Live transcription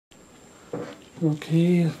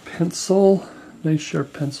Okay, pencil, nice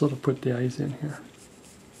sharp pencil to put the eyes in here.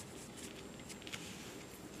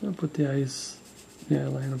 I'll put the eyes, the eye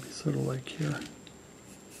line will be sort of like here.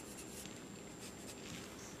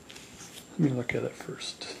 Let me look at it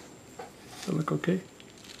first. Does that look okay?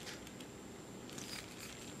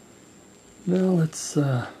 Now let's,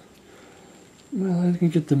 well, I can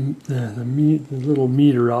get the little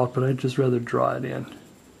meter out, but I'd just rather draw it in.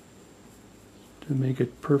 To make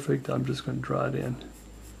it perfect, I'm just going to draw it in.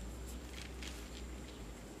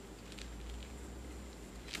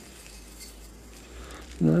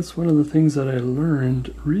 And that's one of the things that I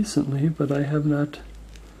learned recently, but I have not,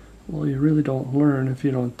 well, you really don't learn if you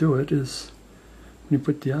don't do it, is when you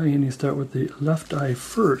put the eye in, you start with the left eye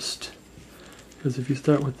first. Because if you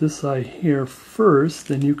start with this eye here first,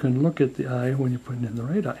 then you can look at the eye when you're putting in the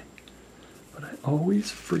right eye. But I always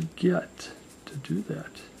forget to do that.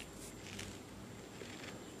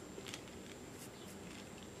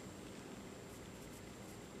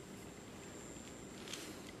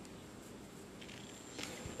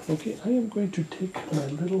 Okay, I am going to take my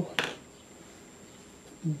little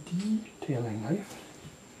detailing knife,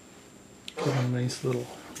 give it a nice little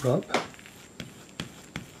rub.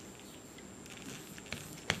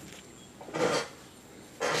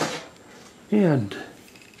 And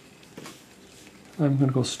I'm going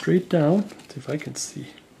to go straight down, see if I can see.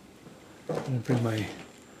 I'm going to bring my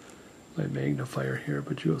magnifier here,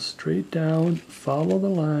 but you go straight down, follow the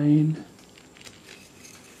line.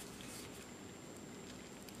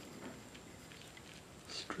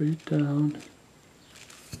 Straight down.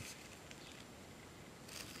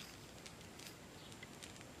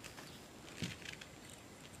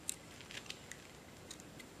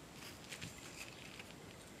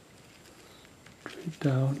 Straight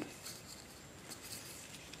down.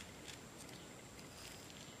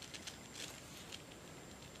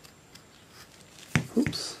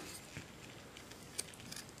 Oops.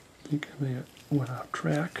 I think I may have went off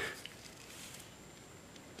track.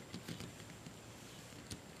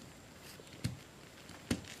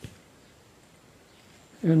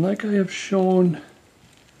 And like I have shown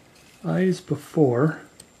eyes before,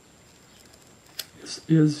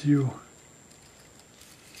 is you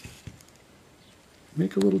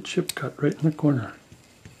make a little chip cut right in the corner.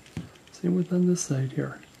 Same with on this side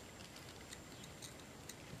here.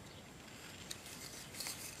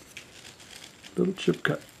 Little chip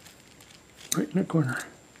cut right in the corner.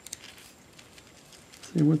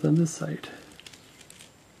 Same with on this side.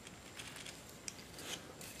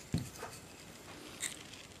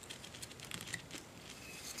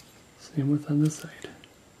 Same with on this side.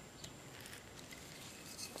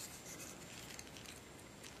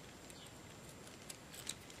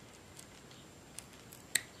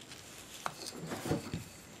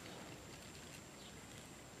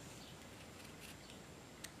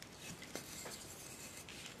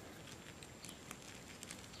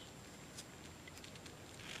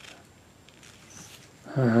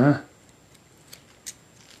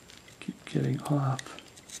 Keep getting off.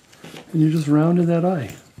 And you just rounded that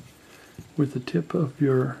eye with the tip of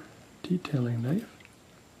your detailing knife.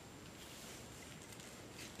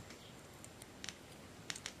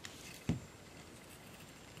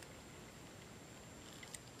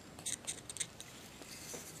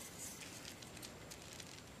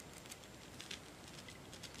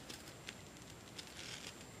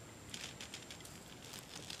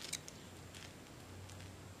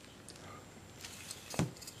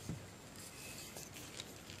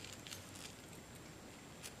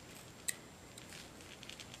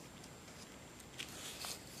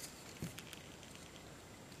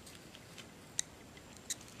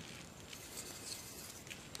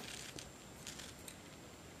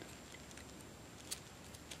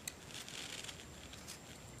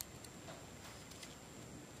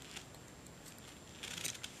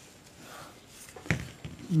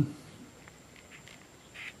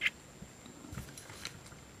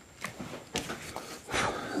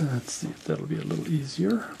 Let's see if that'll be a little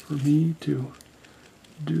easier for me to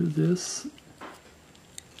do this.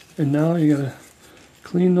 And now you gotta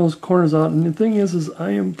clean those corners out. And the thing is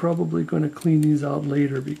I am probably going to clean these out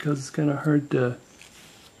later because it's kind of hard to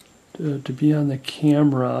be on the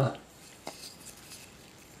camera.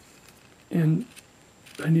 And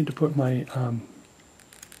I need to put my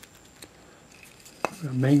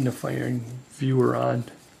magnifying viewer on.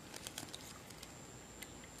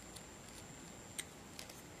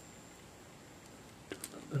 Do a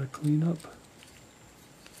little bit of cleanup.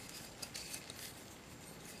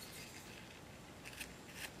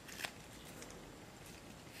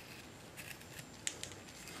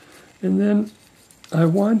 And then I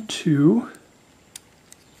want to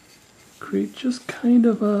create just kind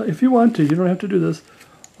of a, if you want to, you don't have to do this,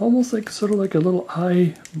 almost like sort of like a little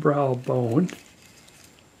eyebrow bone.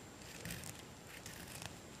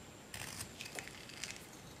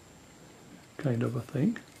 Kind of a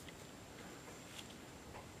thing.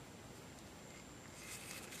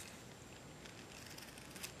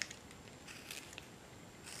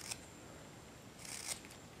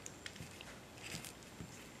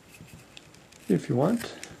 If you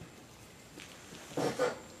want.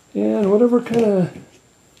 And whatever kind of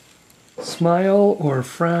smile or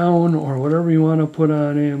frown or whatever you want to put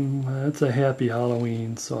on him, it's a happy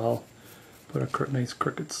Halloween, so I'll put a nice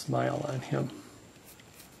crooked smile on him.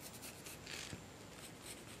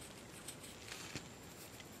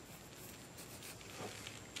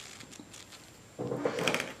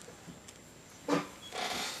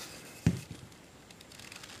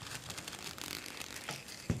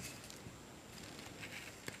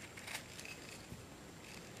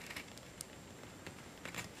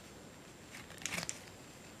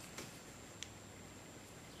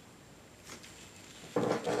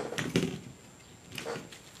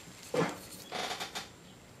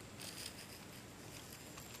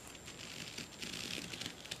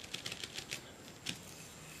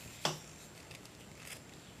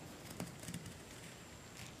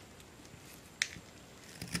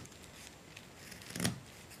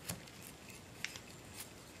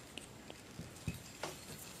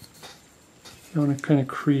 You want to kind of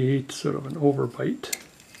create sort of an overbite,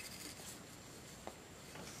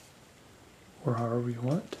 or however you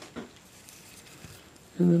want.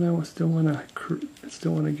 And then I still want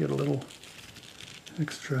to get a little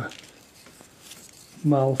extra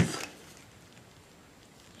mouth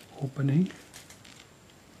opening.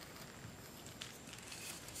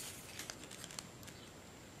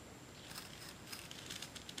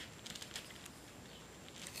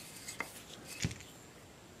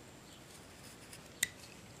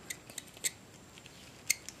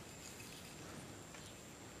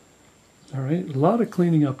 All right, a lot of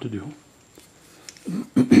cleaning up to do.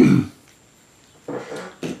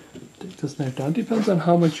 Take this knife down. Depends on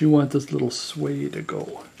how much you want this little sway to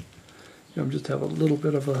go. You know, just have a little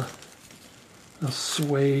bit of a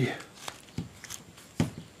sway.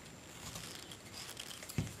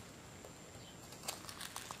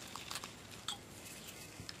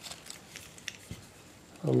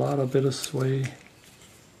 A lot of bit of sway.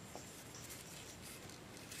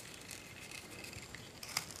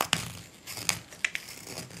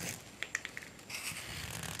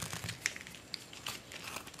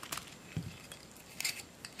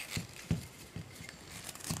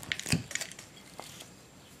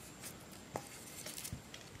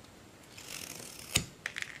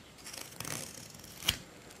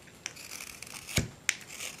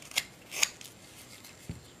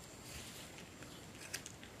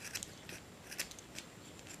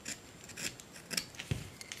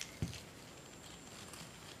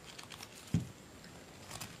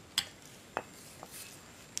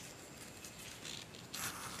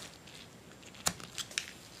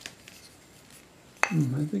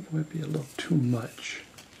 I think it might be a little too much.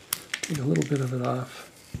 Take a little bit of it off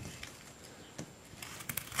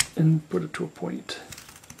and put it to a point.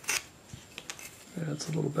 That's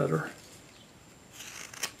a little better.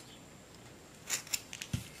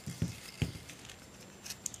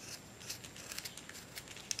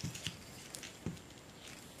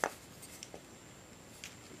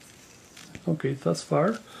 Okay, thus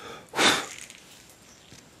far.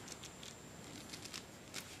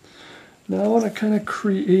 Now I want to kind of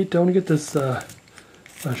create, I want to get this a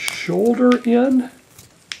shoulder in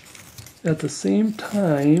at the same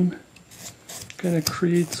time, kind of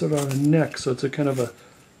create sort of a neck. So it's a kind of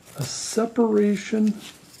a separation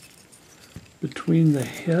between the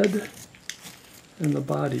head and the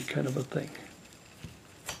body kind of a thing.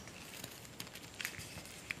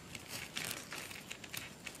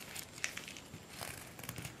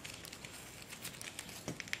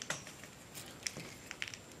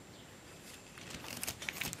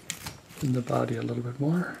 In the body a little bit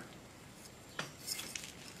more.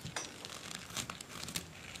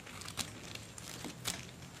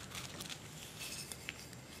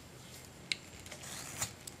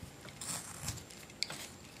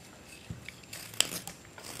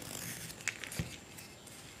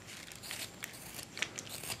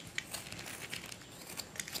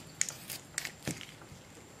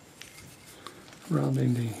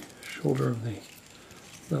 Rounding the shoulder of the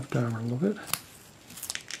left arm a little bit.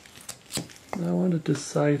 Now I want to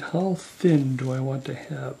decide how thin do I want to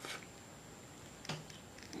have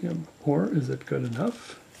him, or is it good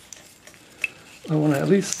enough? I want to at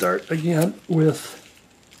least start again with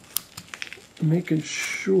making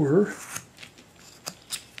sure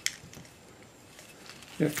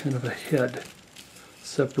got kind of a head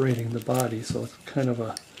separating the body, so it's kind of a,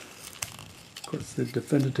 of course the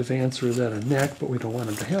definitive answer is that a neck, but we don't want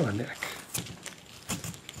him to have a neck.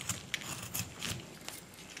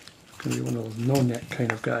 It's going to be one of those no neck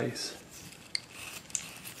kind of guys.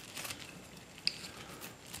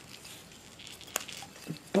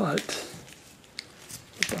 But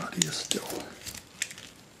the body is still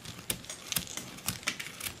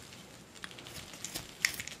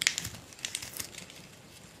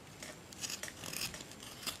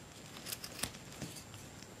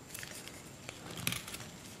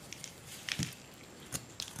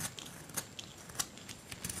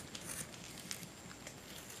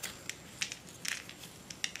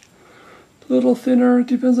a little thinner. It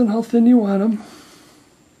depends on how thin you want them.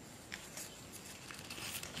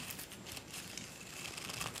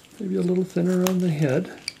 Maybe a little thinner on the head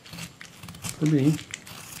for me.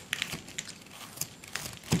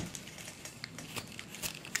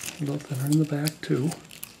 A little thinner in the back too.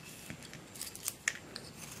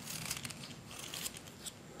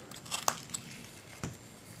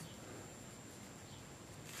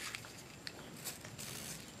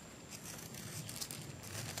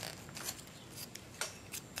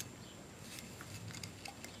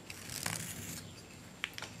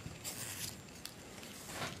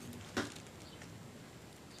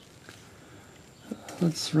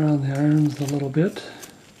 Let's surround the arms a little bit.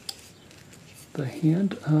 The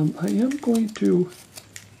hand. I am going to,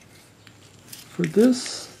 for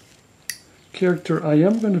this character, I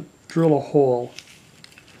am going to drill a hole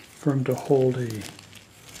for him to hold a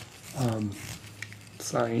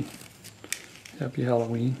sign, Happy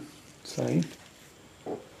Halloween sign.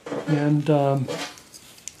 And so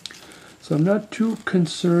I'm not too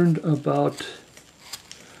concerned about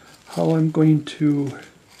how I'm going to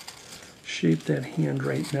shape that hand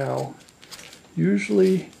right now.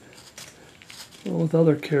 Usually, well, with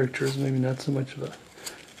other characters, maybe not so much of a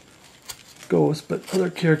ghost, but other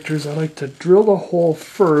characters, I like to drill the hole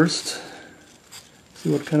first,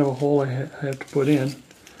 see what kind of a hole I have to put in,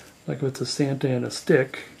 like if it's a Santa and a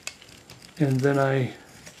stick, and then I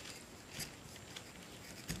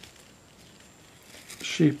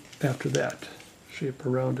shape after that, shape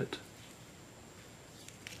around it.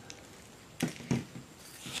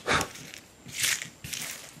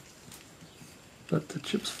 Let the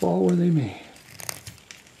chips fall where they may.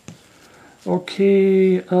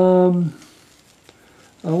 Okay, I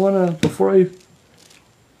wanna, before I,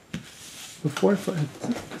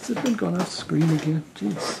 has it been going off screen again?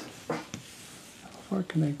 Jeez. How far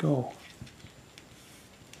can I go?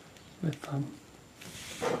 My thumb.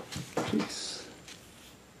 Jeez.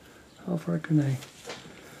 How far can I?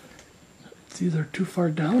 It's either too far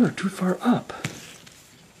down or too far up.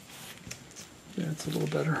 Yeah, it's a little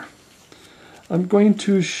better. I'm going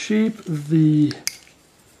to shape the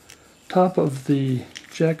top of the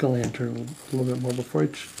jack-o'-lantern a little bit more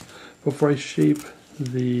before I shape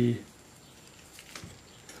the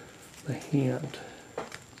hand,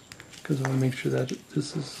 because I want to make sure that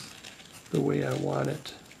this is the way I want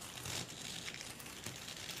it.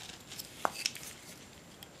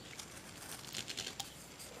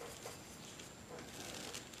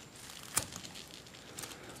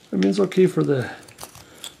 I mean, it's okay for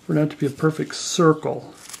not to be a perfect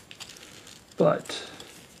circle, but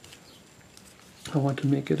I want to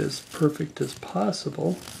make it as perfect as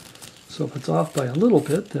possible. So if it's off by a little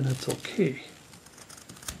bit, then it's okay.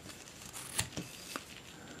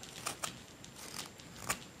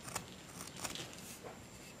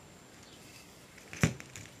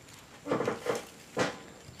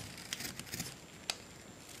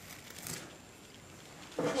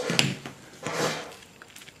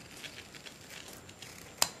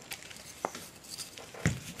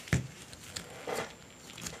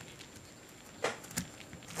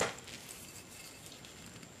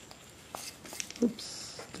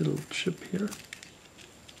 Oops, did a little chip here.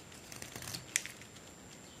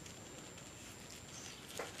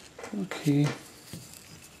 Okay.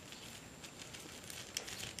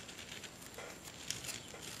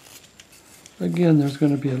 Again, there's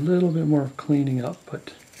going to be a little bit more cleaning up,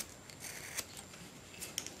 but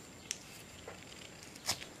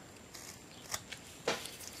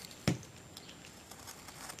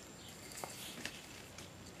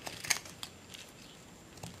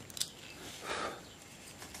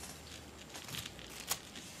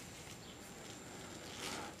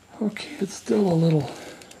okay, it's still a little,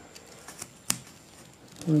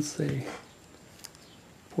 let's say,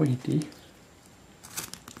 pointy.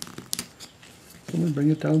 So I'm going to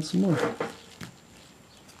bring it down some more.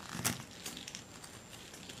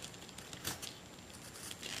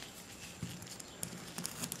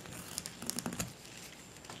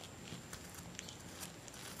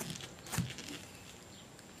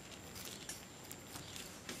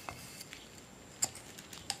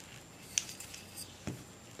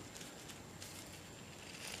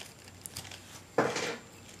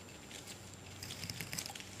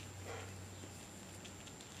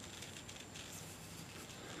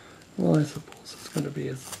 Well, I suppose it's going to be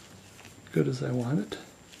as good as I want it.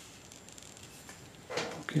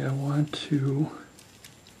 Okay, I want to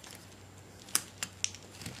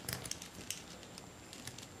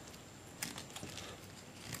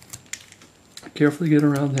carefully get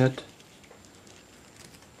around that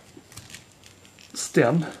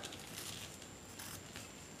stem.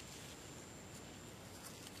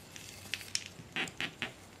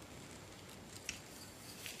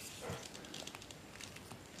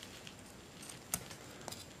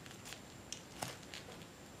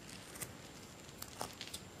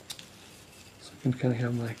 So you can kind of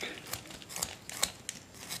have like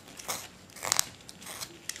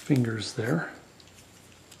fingers there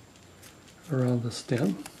around the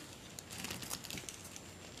stem.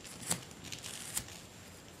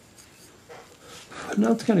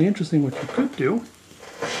 Now it's kind of interesting what you could do.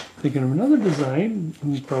 Thinking of another design,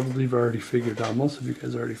 you probably have already figured out, most of you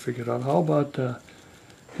guys already figured out, how about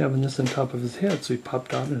having this on top of his head, so he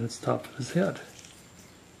popped out and it's top of his head.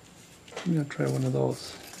 I'm going to try one of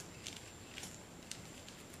those.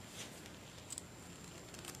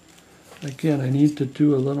 Again, I need to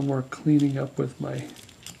do a little more cleaning up with my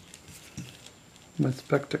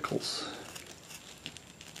spectacles.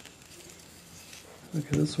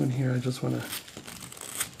 Okay, this one here, I just want to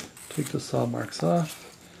take the saw marks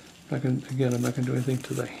off. Again, I'm not going to do anything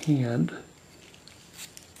to the hand.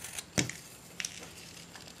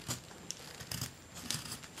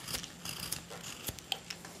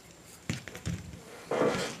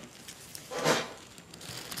 Am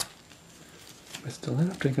I still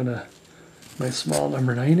in? I'm taking my small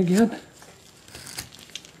number 9 again.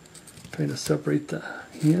 Trying to separate the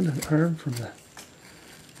hand and arm from the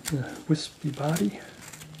wispy body.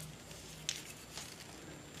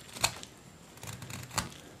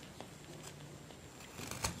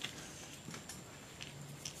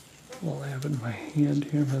 While I have it in my hand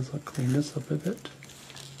here, I might as well clean this up a bit.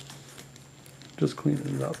 Just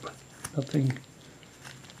cleaning it up. Nothing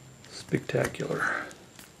spectacular.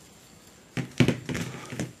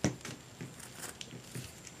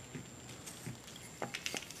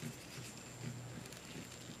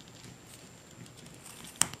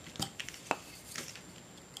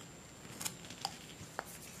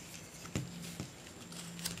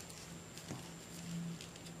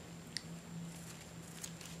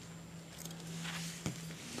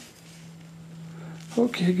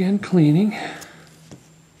 Okay, again, cleaning.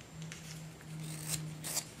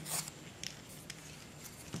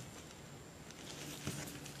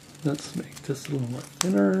 Let's make this a little more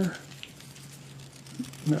thinner.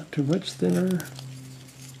 Not too much thinner.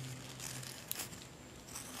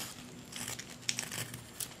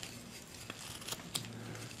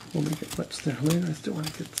 We'll make it much thinner later. I still want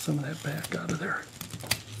to get some of that back out of there.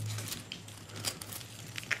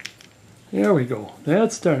 There we go.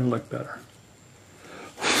 That's starting to look better.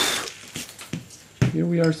 Here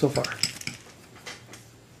we are so far.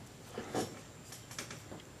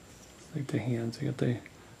 Like the hands, you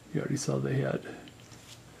already saw the head.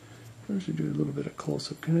 I should do a little bit of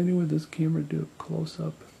close-up. Can I do with this camera, do a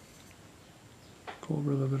close-up? Go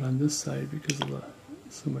over a little bit on this side because of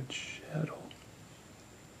so much shadow.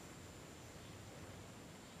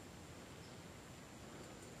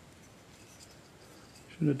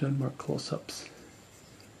 Should have done more close-ups.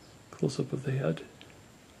 Close-up of the head.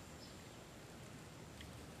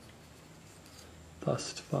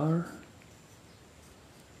 Thus far.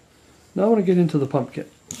 Now I want to get into the pumpkin.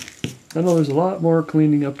 I know there's a lot more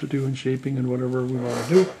cleaning up to do and shaping and whatever we want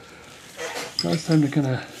to do. Now it's time to kind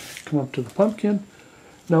of come up to the pumpkin.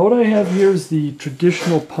 Now what I have here is the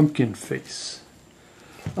traditional pumpkin face.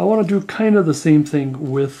 I want to do kind of the same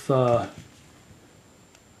thing with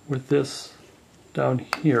this down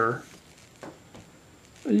here.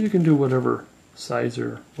 You can do whatever size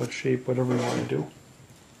or what shape, whatever you want to do.